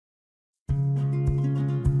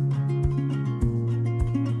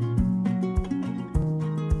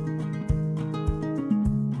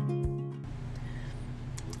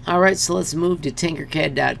Alright, so let's move to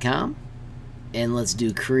Tinkercad.com and let's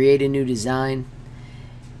do create a new design.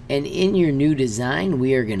 And in your new design,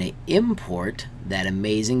 we are going to import that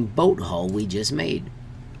amazing boat hull we just made.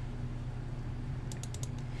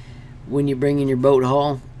 When you bring in your boat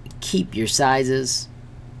hull, keep your sizes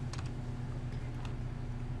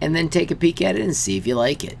and then take a peek at it and see if you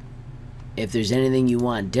like it. If there's anything you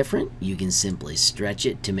want different, you can simply stretch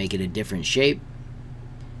it to make it a different shape.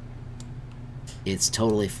 It's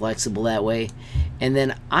totally flexible that way. And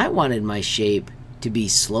then I wanted my shape to be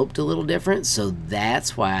sloped a little different, so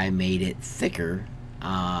that's why I made it thicker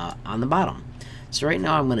on the bottom. So right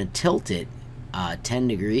now I'm going to tilt it 10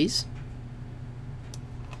 degrees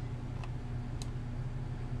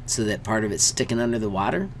so that part of it's sticking under the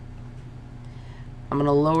water. I'm going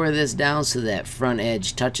to lower this down so that front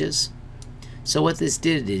edge touches. So what this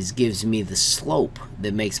did is gives me the slope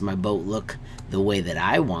that makes my boat look the way that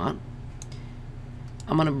I want.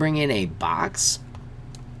 I'm going to bring in a box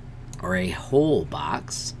or a whole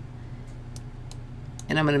box,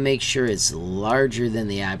 and I'm going to make sure it's larger than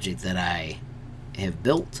the object that I have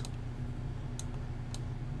built.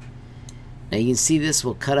 Now you can see this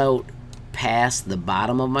will cut out past the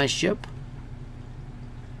bottom of my ship.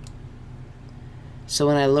 So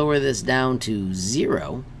when I lower this down to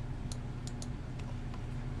 0,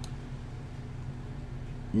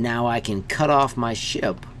 now I can cut off my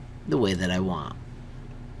ship the way that I want.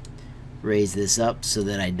 Raise this up so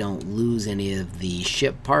that I don't lose any of the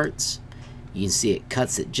ship parts. You can see it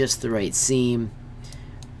cuts at just the right seam.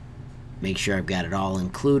 Make sure I've got it all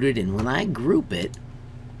included, and when I group it,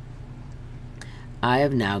 I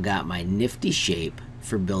have now got my nifty shape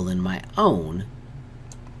for building my own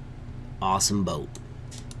awesome boat.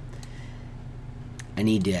 I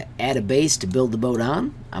need to add a base to build the boat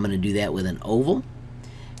on. I'm going to do that with an oval,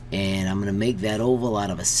 and I'm going to make that oval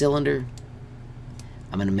out of a cylinder.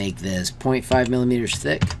 I'm going to make this 0.5 millimeters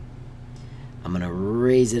thick. I'm going to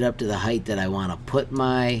raise it up to the height that I want to put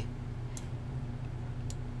my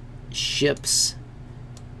ship's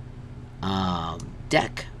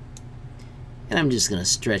deck. And I'm just going to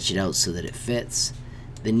stretch it out so that it fits.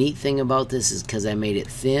 The neat thing about this is because I made it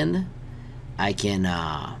thin, I can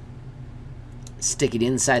stick it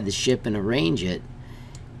inside the ship and arrange it,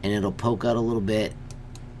 and it'll poke out a little bit,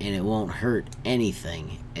 and it won't hurt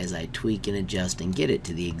anything as I tweak and adjust and get it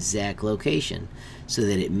to the exact location so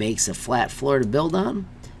that it makes a flat floor to build on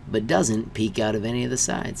but doesn't peek out of any of the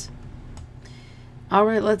sides.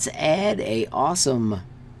 Alright, let's add a awesome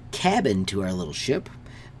cabin to our little ship.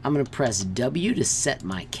 I'm going to press W to set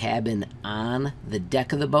my cabin on the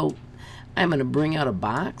deck of the boat. I'm going to bring out a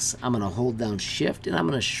box. I'm going to hold down shift and I'm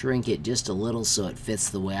going to shrink it just a little so it fits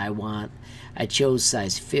the way I want. I chose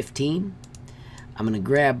size 15. I'm going to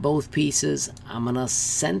grab both pieces. I'm going to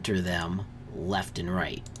center them left and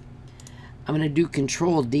right. I'm going to do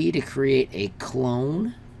Control D to create a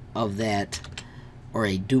clone of that, or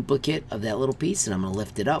a duplicate of that little piece, and I'm going to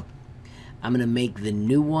lift it up. I'm going to make the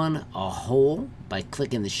new one a hole by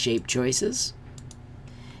clicking the shape choices.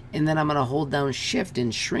 And then I'm going to hold down shift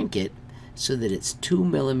and shrink it so that it's 2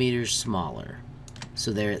 millimeters smaller.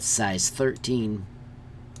 So there it's size 13.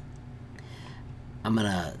 I'm going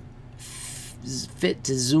to fit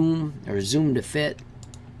to zoom, or zoom to fit,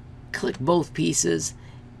 click both pieces,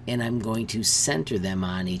 and I'm going to center them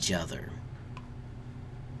on each other.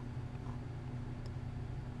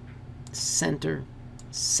 Center,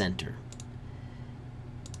 center.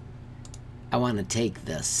 I want to take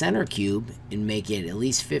the center cube and make it at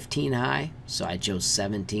least 15 high, so I chose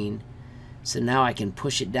 17. So now I can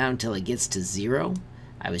push it down till it gets to 0.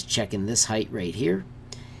 I was checking this height right here,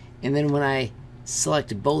 and then when I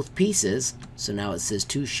select both pieces, so now it says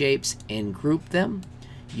two shapes, and group them,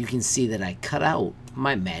 you can see that I cut out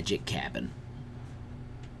my magic cabin.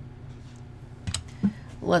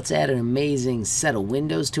 Let's add an amazing set of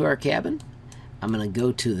windows to our cabin. I'm going to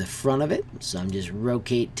go to the front of it, so I'm just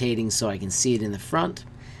rotating so I can see it in the front.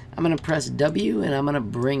 I'm going to press W and I'm going to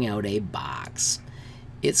bring out a box.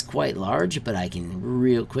 It's quite large, but I can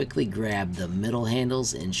real quickly grab the middle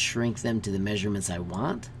handles and shrink them to the measurements I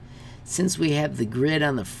want. Since we have the grid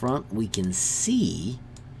on the front, we can see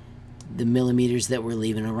the millimeters that we're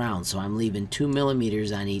leaving around. So I'm leaving 2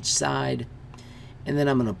 millimeters on each side, and then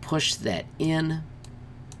I'm going to push that in.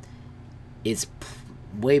 It's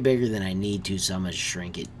way bigger than I need to, so I'm going to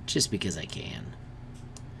shrink it just because I can.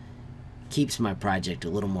 Keeps my project a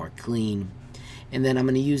little more clean. And then I'm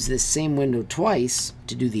going to use this same window twice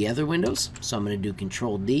to do the other windows. So I'm going to do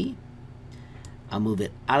Control D. I'll move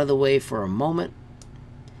it out of the way for a moment,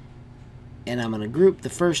 and I'm going to group the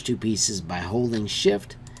first two pieces by holding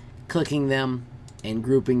shift, clicking them, and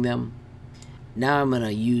grouping them. Now I'm going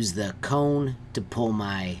to use the cone to pull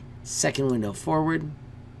my second window forward.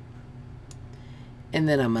 And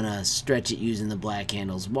then I'm going to stretch it using the black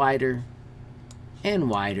handles wider and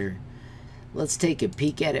wider. Let's take a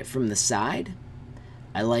peek at it from the side.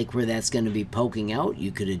 I like where that's going to be poking out.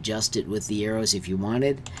 You could adjust it with the arrows if you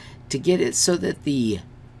wanted. To get it so that the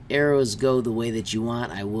arrows go the way that you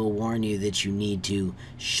want, I will warn you that you need to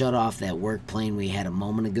shut off that work plane we had a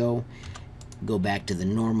moment ago. Go back to the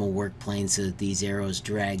normal work plane so that these arrows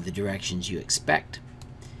drag the directions you expect.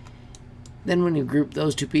 Then when you group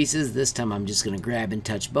those two pieces, this time I'm just going to grab and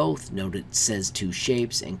touch both. Note it says two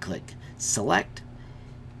shapes and click select.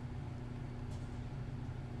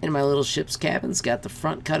 And my little ship's cabin's got the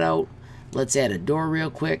front cut out. Let's add a door real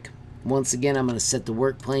quick. Once again, I'm going to set the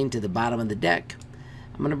work plane to the bottom of the deck.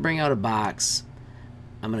 I'm going to bring out a box.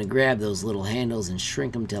 I'm going to grab those little handles and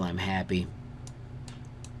shrink them till I'm happy.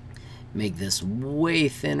 Make this way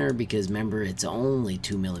thinner because remember it's only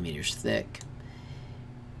 2 millimeters thick.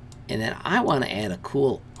 And then I want to add a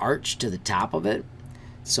cool arch to the top of it.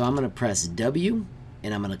 So I'm going to press W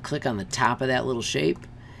and I'm going to click on the top of that little shape.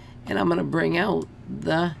 And I'm going to bring out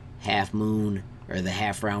the half moon or the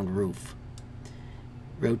half round roof.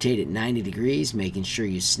 Rotate it 90 degrees, making sure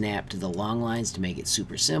you snap to the long lines to make it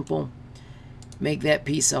super simple. Make that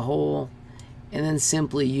piece a hole, and then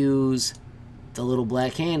simply use the little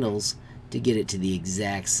black handles to get it to the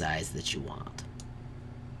exact size that you want.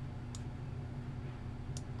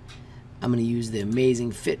 I'm going to use the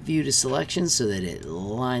amazing fit view to selection so that it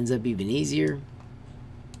lines up even easier.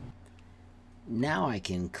 Now I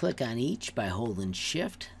can click on each by holding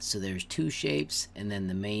shift, so there's two shapes, and then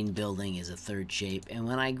the main building is a third shape. And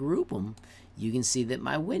when I group them, you can see that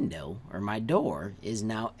my window, or my door, is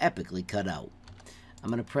now epically cut out. I'm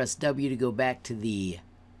going to press W to go back to the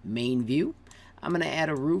main view. I'm going to add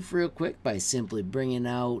a roof real quick by simply bringing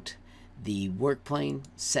out the work plane,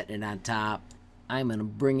 setting it on top. I'm going to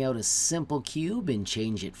bring out a simple cube and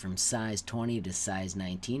change it from size 20 to size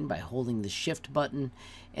 19 by holding the shift button,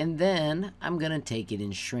 and then I'm going to take it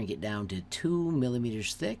and shrink it down to 2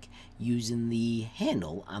 millimeters thick using the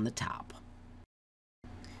handle on the top.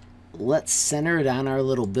 Let's center it on our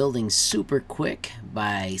little building super quick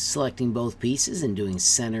by selecting both pieces and doing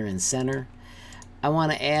center and center. I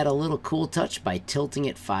want to add a little cool touch by tilting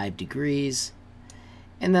it 5 degrees,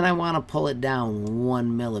 and then I want to pull it down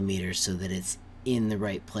 1 millimeter so that it's in the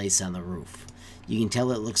right place on the roof. You can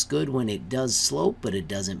tell it looks good when it does slope, but it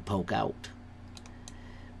doesn't poke out.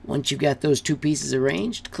 Once you've got those two pieces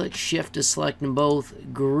arranged, click shift to select them both,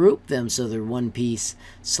 group them so they're one piece,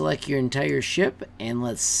 select your entire ship, and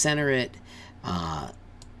let's center it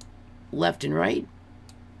left and right.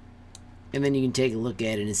 And then you can take a look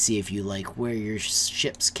at it and see if you like where your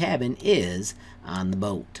ship's cabin is on the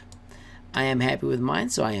boat. I am happy with mine,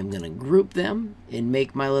 so I am going to group them and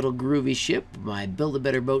make my little groovy ship, my Build a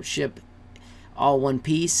Better Boat ship, all one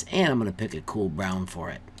piece, and I'm going to pick a cool brown for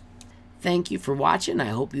it. Thank you for watching. I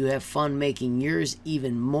hope you have fun making yours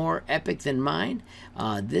even more epic than mine.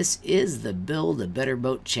 This is the Build a Better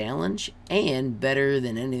Boat Challenge, and better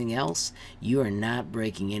than anything else, you are not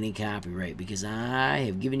breaking any copyright because I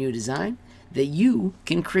have given you a design that you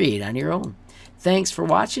can create on your own. Thanks for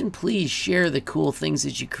watching. Please share the cool things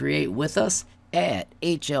that you create with us at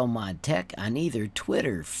HL Mod Tech on either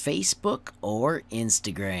Twitter, Facebook, or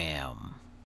Instagram.